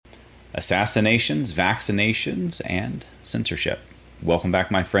Assassinations, vaccinations, and censorship. Welcome back,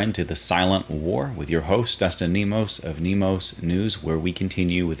 my friend, to The Silent War with your host, Dustin Nemos of Nemos News, where we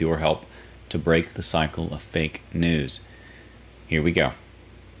continue with your help to break the cycle of fake news. Here we go.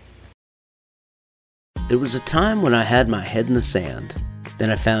 There was a time when I had my head in the sand. Then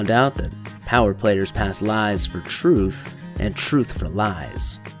I found out that power players pass lies for truth and truth for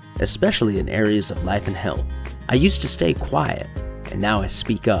lies, especially in areas of life and health. I used to stay quiet, and now I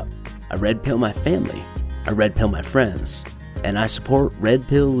speak up. I red pill my family, I red pill my friends, and I support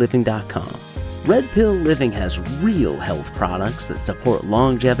redpillliving.com. Red Pill Living has real health products that support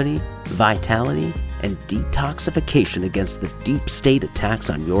longevity, vitality, and detoxification against the deep state attacks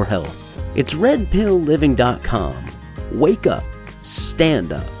on your health. It's redpillliving.com. Wake up,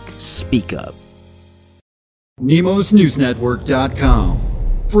 stand up, speak up.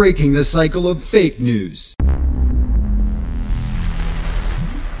 NemosNewsNetwork.com. Breaking the cycle of fake news.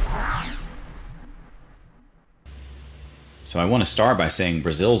 So I want to start by saying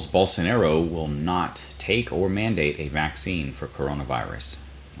Brazil's Bolsonaro will not take or mandate a vaccine for coronavirus.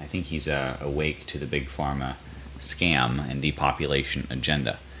 I think he's awake to the big pharma scam and depopulation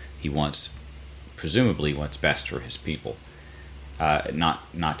agenda. He wants, presumably, what's best for his people,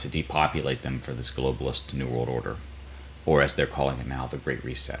 not to depopulate them for this globalist New World Order, or as they're calling it now, the Great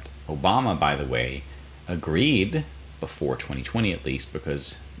Reset. Obama, by the way, agreed before 2020 at least,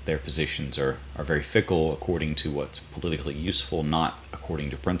 because their positions are very fickle according to what's politically useful, not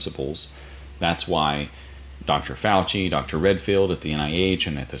according to principles. That's why Dr. Fauci, Dr. Redfield at the NIH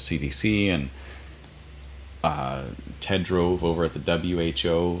and at the CDC, and Tedros over at the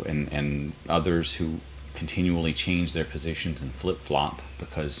WHO, and others who continually change their positions and flip-flop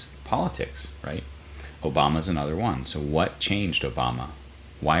because politics, right? Obama's another one. So what changed, Obama?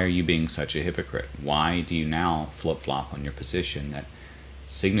 Why are you being such a hypocrite? Why do you now flip-flop on your position that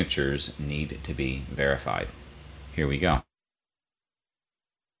signatures need to be verified? Here we go.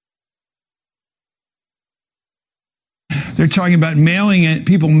 They're talking about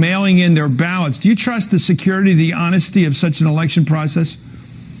people mailing in their ballots. Do you trust the security, the honesty of such an election process?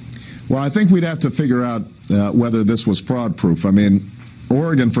 Well, I think we'd have to figure out whether this was fraud-proof. I mean,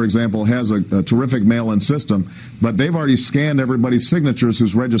 Oregon, for example, has a terrific mail-in system, but they've already scanned everybody's signatures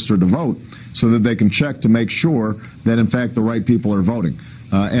who's registered to vote so that they can check to make sure that, in fact, the right people are voting.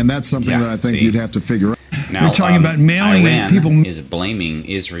 And that's something that I think you'd have to figure out. Now, they're talking about mailing Iran people is blaming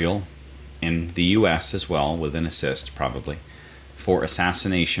Israel and the U.S. as well, with an assist probably, for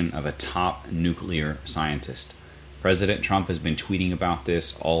assassination of a top nuclear scientist. President Trump has been tweeting about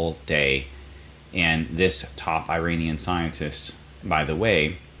this all day, and this top Iranian scientist, by the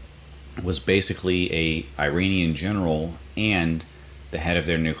way, was basically a Iranian general and the head of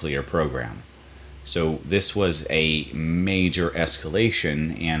their nuclear program. So this was a major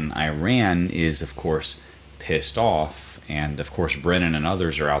escalation, and Iran is, of course, pissed off. And, of course, Brennan and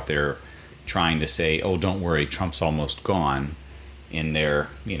others are out there trying to say, oh, don't worry, Trump's almost gone, in their,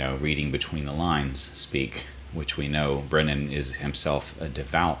 reading between the lines speak, which we know Brennan is himself a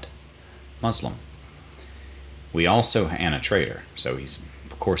devout Muslim. We also, and a traitor, so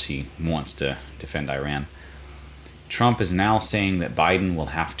of course he wants to defend Iran. Trump is now saying that Biden will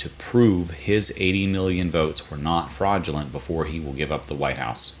have to prove his 80 million votes were not fraudulent before he will give up the White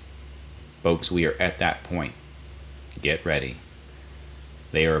House. Folks, we are at that point. Get ready.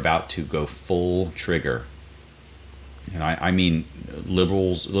 They are about to go full trigger. And I mean,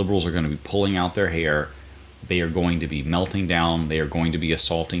 liberals are going to be pulling out their hair. They are going to be melting down. They are going to be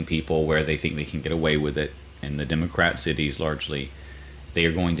assaulting people where they think they can get away with it. In the Democrat cities, largely, they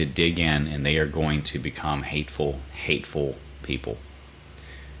are going to dig in, and they are going to become hateful people,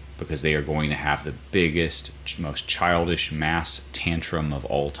 because they are going to have the biggest, most childish mass tantrum of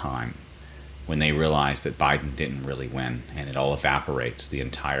all time when they realize that Biden didn't really win, and it all evaporates, the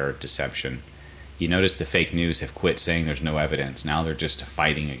entire deception. You notice the fake news have quit saying there's no evidence. Now they're just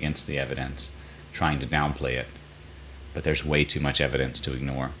fighting against the evidence, trying to downplay it. But there's way too much evidence to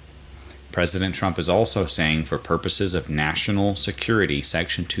ignore. President Trump is also saying, for purposes of national security,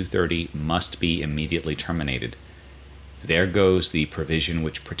 Section 230 must be immediately terminated. There goes the provision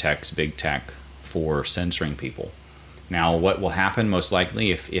which protects big tech for censoring people. Now, what will happen most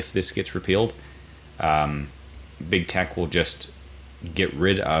likely if this gets repealed? Big tech will just get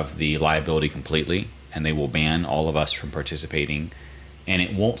rid of the liability completely, and they will ban all of us from participating, and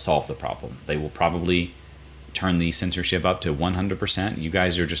it won't solve the problem. They will probably turn the censorship up to 100%. You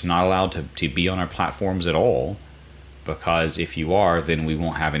guys are just not allowed to be on our platforms at all, because if you are, then we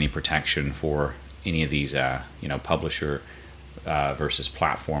won't have any protection for any of these publisher versus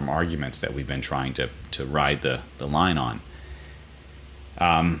platform arguments that we've been trying to ride the line on.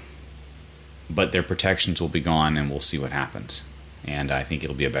 but their protections will be gone, and we'll see what happens. And I think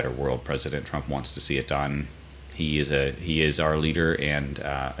it'll be a better world. President Trump wants to see it done. He is our leader and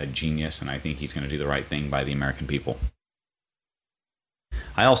a genius, and I think he's going to do the right thing by the American people.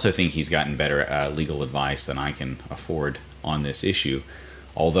 I also think he's gotten better legal advice than I can afford on this issue.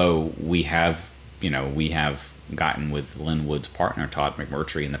 Although we have gotten with Lin Wood's partner Todd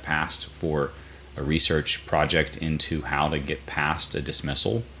McMurtry in the past for a research project into how to get past a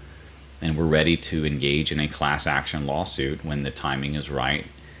dismissal, and we're ready to engage in a class action lawsuit when the timing is right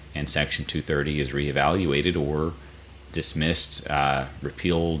and Section 230 is reevaluated or dismissed,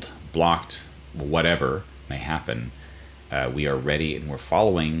 repealed, blocked, whatever may happen. We are ready, and we're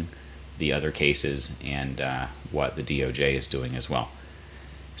following the other cases and what the DOJ is doing as well.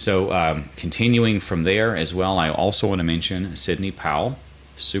 So continuing from there as well, I also want to mention Sidney Powell,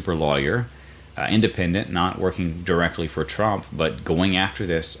 super lawyer, independent, not working directly for Trump, but going after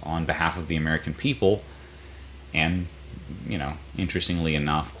this on behalf of the American people, and, interestingly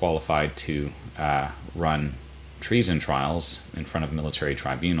enough, qualified to run treason trials in front of military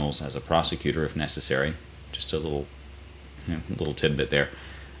tribunals as a prosecutor if necessary. Just a little tidbit there,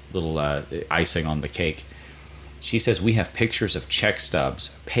 little icing on the cake. She says we have pictures of check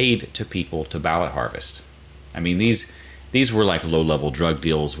stubs paid to people to ballot harvest. I mean, these were like low-level drug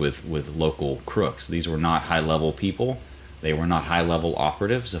deals with local crooks. These were not high-level people. They were not high-level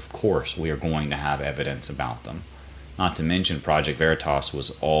operatives. Of course, we are going to have evidence about them. Not to mention Project Veritas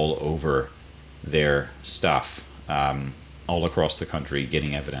was all over their stuff, all across the country,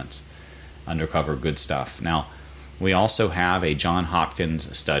 getting evidence. Undercover good stuff. Now, we also have a Johns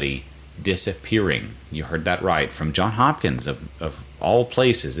Hopkins study disappearing. You heard that right, from Johns Hopkins of all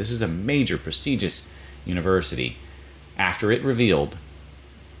places. This is a major, prestigious university. After it revealed,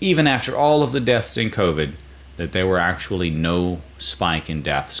 even after all of the deaths in COVID, that there were actually no spike in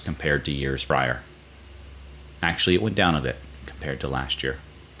deaths compared to years prior. Actually, it went down a bit compared to last year.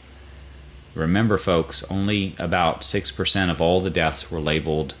 Remember, folks, only about 6% of all the deaths were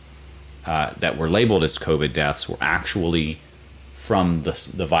labeled that were labeled as COVID deaths were actually from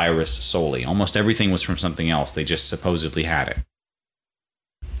the virus solely. Almost everything was from something else. They just supposedly had it.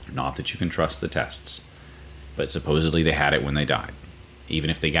 Not that you can trust the tests, but supposedly they had it when they died. Even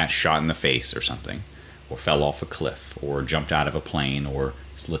if they got shot in the face or something, or fell off a cliff, or jumped out of a plane, or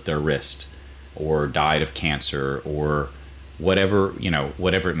slit their wrist, or died of cancer, or whatever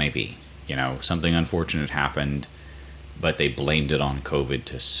it may be. Something unfortunate happened, but they blamed it on COVID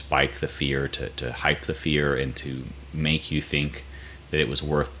to spike the fear, to hype the fear, and to make you think that it was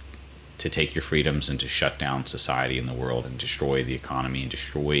worth to take your freedoms and to shut down society in the world and destroy the economy and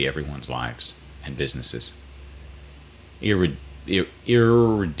destroy everyone's lives and businesses.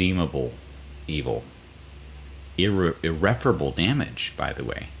 Irredeemable evil. Irreparable damage, by the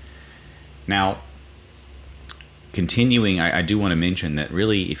way. Now, continuing, I do want to mention that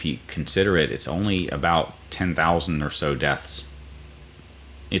really, if you consider it, it's only about 10,000 or so deaths.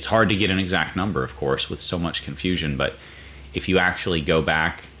 It's hard to get an exact number, of course, with so much confusion, but if you actually go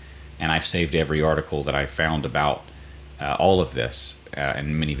back, and I've saved every article that I've found about all of this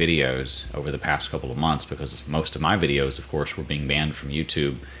and many videos over the past couple of months, because most of my videos, of course, were being banned from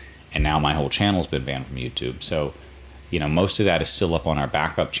YouTube, and now my whole channel's been banned from YouTube. So, most of that is still up on our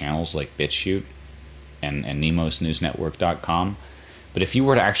backup channels like BitChute and nemosnewsnetwork.com. But if you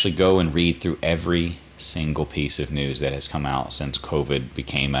were to actually go and read through every single piece of news that has come out since COVID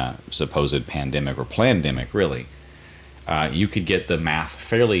became a supposed pandemic, or plandemic, really, you could get the math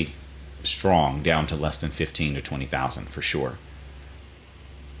fairly strong down to less than 15 to 20,000 for sure.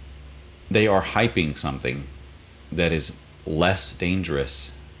 They are hyping something that is less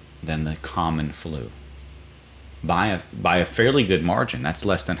dangerous than the common flu by a fairly good margin. That's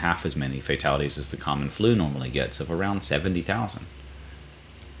less than half as many fatalities as the common flu normally gets, of around 70,000.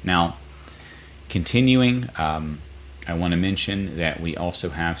 Now, continuing, I want to mention that we also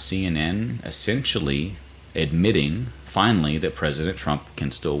have CNN essentially admitting finally that President Trump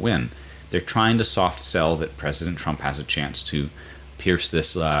can still win. They're trying to soft sell that President Trump has a chance to pierce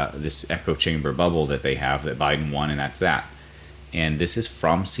this echo chamber bubble that they have, that Biden won, and that's that. And this is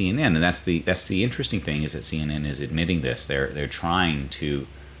from CNN, and that's the interesting thing, is that CNN is admitting this. They're trying to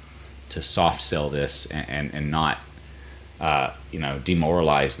soft sell this and not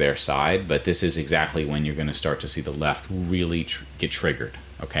demoralize their side. But this is exactly when you're going to start to see the left really get triggered.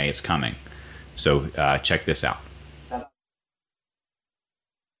 Okay, it's coming. So check this out.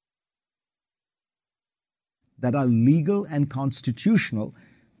 That are legal and constitutional,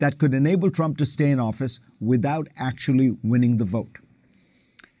 that could enable Trump to stay in office without actually winning the vote.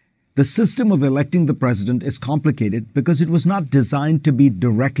 The system of electing the president is complicated because it was not designed to be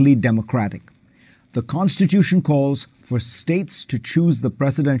directly democratic. The Constitution calls for states to choose the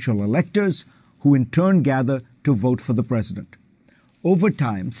presidential electors, who in turn gather to vote for the president. Over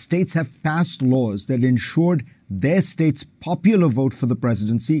time, states have passed laws that ensured their state's popular vote for the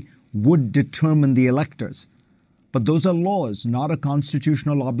presidency would determine the electors. But those are laws, not a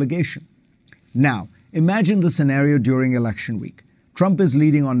constitutional obligation. Now, imagine the scenario during election week. Trump is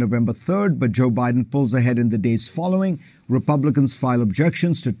leading on November 3rd, but Joe Biden pulls ahead in the days following. Republicans file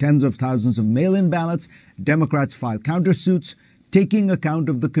objections to tens of thousands of mail-in ballots. Democrats file countersuits. Taking account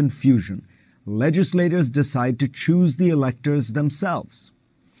of the confusion, legislators decide to choose the electors themselves.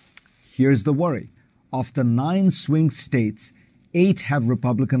 Here's the worry. Of the 9 swing states, 8 have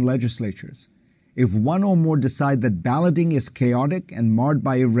Republican legislatures. If one or more decide that balloting is chaotic and marred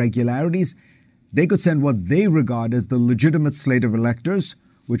by irregularities, they could send what they regard as the legitimate slate of electors,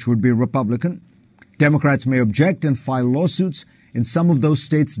 which would be Republican. Democrats may object and file lawsuits. In some of those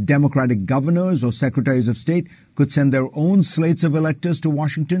states, Democratic governors or secretaries of state could send their own slates of electors to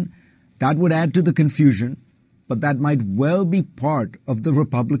Washington. That would add to the confusion, but that might well be part of the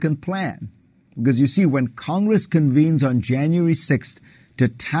Republican plan. Because you see, when Congress convenes on January 6th to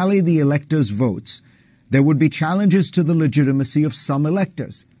tally the electors' votes, there would be challenges to the legitimacy of some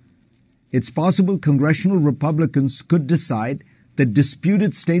electors. It's possible congressional Republicans could decide that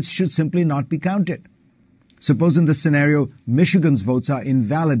disputed states should simply not be counted. Suppose in this scenario, Michigan's votes are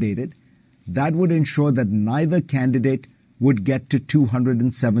invalidated. That would ensure that neither candidate would get to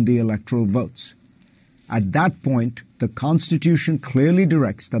 270 electoral votes. At that point, the Constitution clearly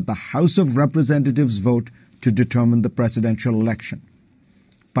directs that the House of Representatives vote to determine the presidential election.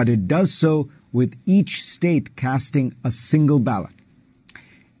 But it does so with each state casting a single ballot.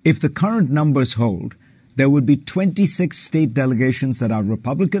 If the current numbers hold, there would be 26 state delegations that are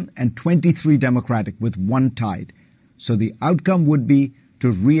Republican and 23 Democratic, with one tied. So the outcome would be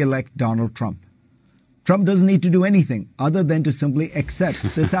to re-elect Donald Trump. Trump doesn't need to do anything other than to simply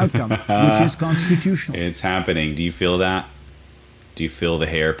accept this outcome, which is constitutional. It's happening. Do you feel that? Do you feel the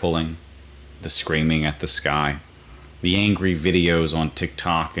hair pulling? The screaming at the sky? The angry videos on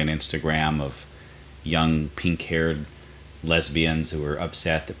TikTok and Instagram of young pink-haired lesbians who are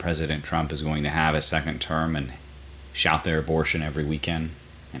upset that President Trump is going to have a second term and shout their abortion every weekend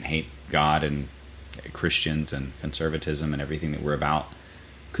and hate God and Christians and conservatism and everything that we're about.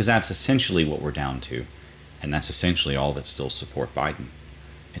 Because that's essentially what we're down to. And that's essentially all that still support Biden.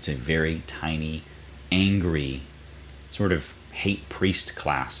 It's a very tiny, angry, sort of hate priest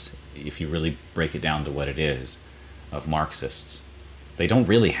class, if you really break it down to what it is, of Marxists. They don't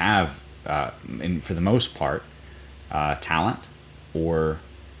really have, and for the most part, talent or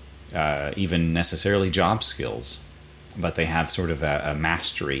even necessarily job skills. But they have sort of a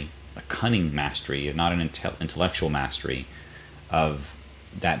mastery, a cunning mastery, not an intellectual mastery of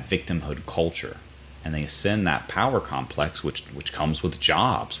that victimhood culture. And they ascend that power complex, which comes with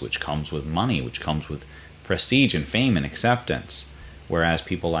jobs, which comes with money, which comes with prestige and fame and acceptance. Whereas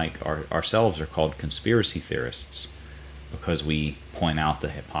people like ourselves are called conspiracy theorists because we point out the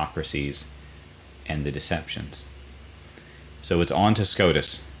hypocrisies and the deceptions. So it's on to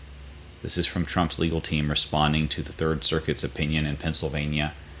SCOTUS. This is from Trump's legal team responding to the Third Circuit's opinion in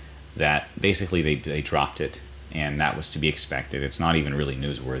Pennsylvania that basically they dropped it, and that was to be expected. It's not even really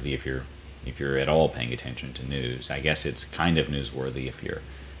newsworthy if you're at all paying attention to news. I guess it's kind of newsworthy if you're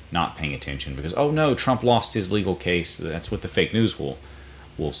not paying attention because, oh no, Trump lost his legal case. That's what the fake news will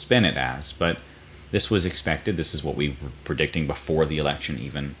spin it as. But this was expected. This is what we were predicting before the election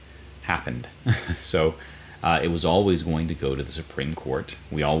even happened. So it was always going to go to the Supreme Court.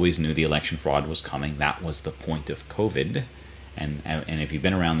 We always knew the election fraud was coming. That was the point of COVID. And if you've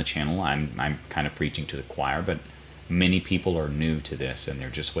been around the channel, I'm kind of preaching to the choir, but many people are new to this and they're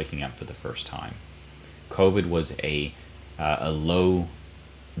just waking up for the first time. COVID was a low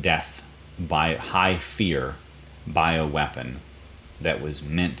death by high fear bioweapon that was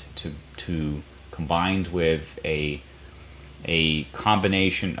meant to combined with a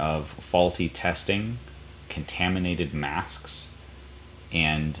combination of faulty testing, contaminated masks,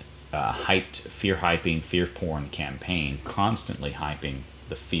 and fear-hyping, fear-porn campaign, constantly hyping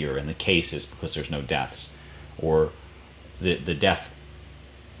the fear and the cases because there's no deaths, or the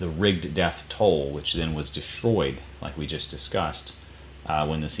rigged death toll, which then was destroyed, like we just discussed,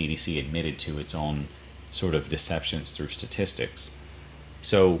 when the CDC admitted to its own sort of deceptions through statistics.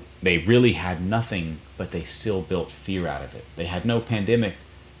 So they really had nothing, but they still built fear out of it. They had no pandemic,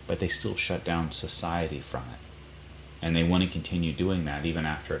 but they still shut down society from it. And they want to continue doing that even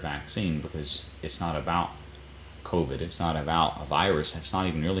after a vaccine, because it's not about COVID. It's not about a virus. It's not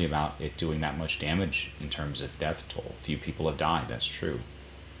even really about it doing that much damage in terms of death toll. Few people have died, that's true,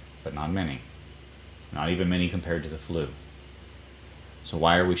 but not many. Not even many compared to the flu. So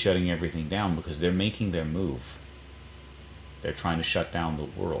why are we shutting everything down? Because they're making their move. They're trying to shut down the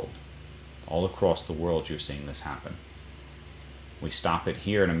world. All across the world you're seeing this happen. We stop it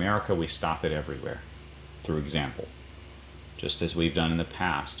here in America, we stop it everywhere. Through example. Just as we've done in the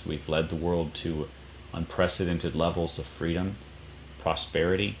past, we've led the world to unprecedented levels of freedom,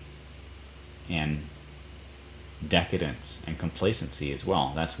 prosperity, and decadence and complacency as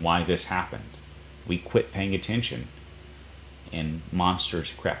well. That's why this happened. We quit paying attention and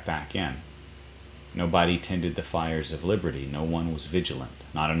monsters crept back in. Nobody tended the fires of liberty. No one was vigilant.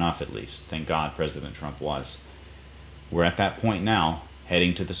 Not enough, at least. Thank God President Trump was. We're at that point now,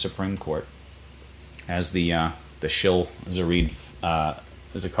 heading to the Supreme Court. As the shill Zareed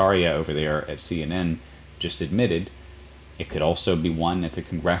Zakaria over there at CNN just admitted, it could also be won at the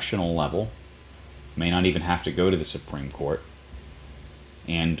congressional level. May not even have to go to the Supreme Court.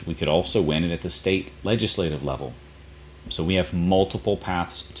 And we could also win it at the state legislative level. So we have multiple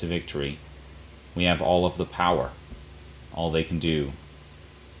paths to victory. We have all of the power. All they can do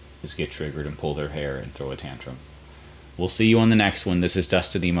is get triggered and pull their hair and throw a tantrum. We'll see you on the next one. This is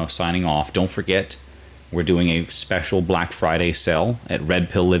Dustin Emo signing off. Don't forget, we're doing a special Black Friday sale at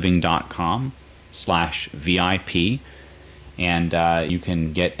redpillliving.com/VIP. And you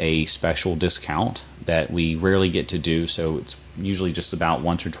can get a special discount that we rarely get to do, so it's usually just about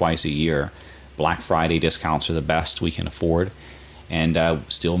once or twice a year. Black Friday discounts are the best we can afford, and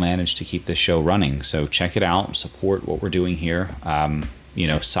still manage to keep this show running. So check it out, support what we're doing here.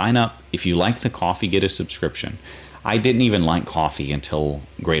 Sign up. If you like the coffee, get a subscription. I didn't even like coffee until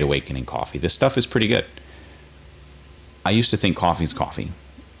Great Awakening coffee. This stuff is pretty good. I used to think coffee's coffee,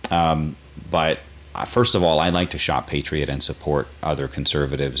 but first of all, I like to shop Patriot and support other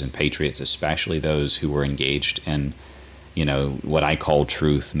conservatives and patriots, especially those who were engaged in, what I call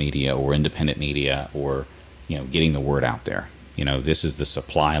truth media or independent media, or, getting the word out there. This is the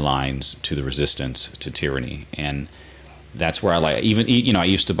supply lines to the resistance to tyranny. And that's where I like, even, I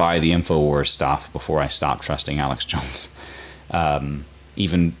used to buy the InfoWars stuff before I stopped trusting Alex Jones.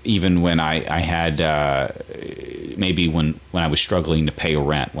 Even when I had, maybe when I was struggling to pay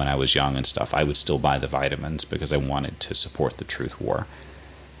rent when I was young and stuff, I would still buy the vitamins because I wanted to support the truth war.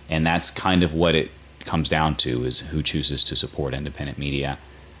 And that's kind of what it comes down to, is who chooses to support independent media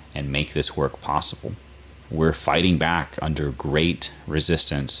and make this work possible. We're fighting back under great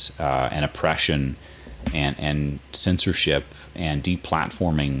resistance and oppression and censorship and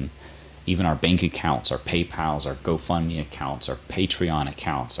deplatforming even our bank accounts, our PayPals, our GoFundMe accounts, our Patreon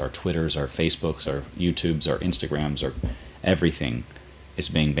accounts, our Twitters, our Facebooks, our YouTubes, our Instagrams, our everything is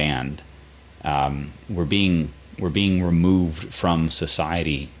being banned. We're being removed from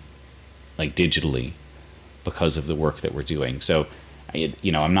society, like digitally, because of the work that we're doing. So,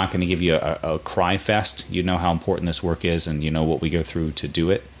 I'm not going to give you a cry fest. You know how important this work is, and you know what we go through to do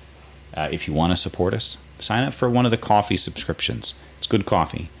it. If you want to support us, sign up for one of the coffee subscriptions. It's good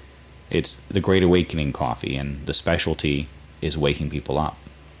coffee. It's the Great Awakening coffee, and the specialty is waking people up.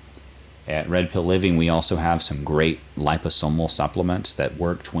 At Red Pill Living, we also have some great liposomal supplements that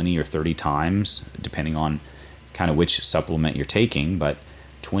work 20 or 30 times, depending on kind of which supplement you're taking, but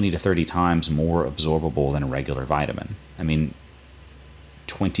 20 to 30 times more absorbable than a regular vitamin. I mean,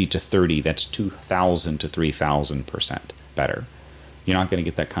 20 to 30, that's 2,000 to 3,000% better. You're not going to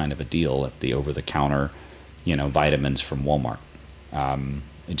get that kind of a deal at the over-the-counter, vitamins from Walmart.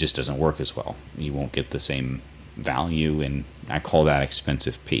 It just doesn't work as well. You won't get the same value, and I call that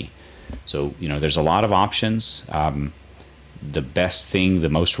expensive pee. So, there's a lot of options. The best thing, the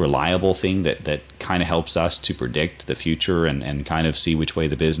most reliable thing that kind of helps us to predict the future and kind of see which way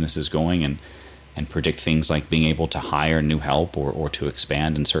the business is going and predict things like being able to hire new help or to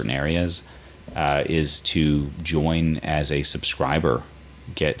expand in certain areas is to join as a subscriber,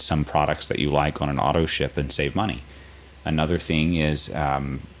 get some products that you like on an auto ship and save money. Another thing is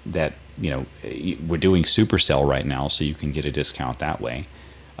that, we're doing Supercell right now, so you can get a discount that way,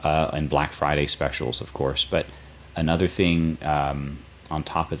 and Black Friday specials, of course. But another thing on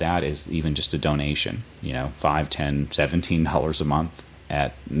top of that is even just a donation, $5, $10, $17 a month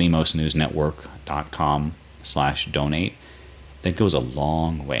at nemosnewsnetwork.com/donate. That goes a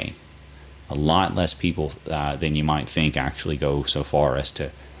long way. A lot less people than you might think actually go so far as to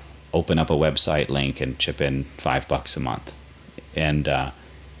open up a website link and chip in $5 a month. And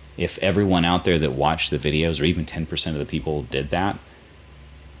if everyone out there that watched the videos, or even 10% of the people did that,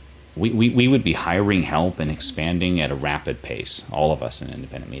 we would be hiring help and expanding at a rapid pace, all of us in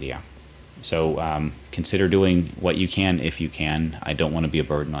independent media. So consider doing what you can if you can. I don't want to be a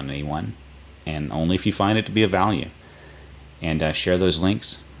burden on anyone, and only if you find it to be of value. And share those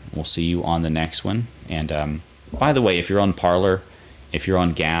links We'll see you on the next one. And by the way, if you're on Parler, if you're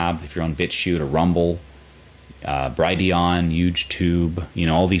on Gab, if you're on BitChute or Rumble, Brighteon, YouTube,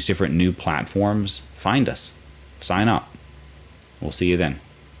 all these different new platforms, find us. Sign up. We'll see you then.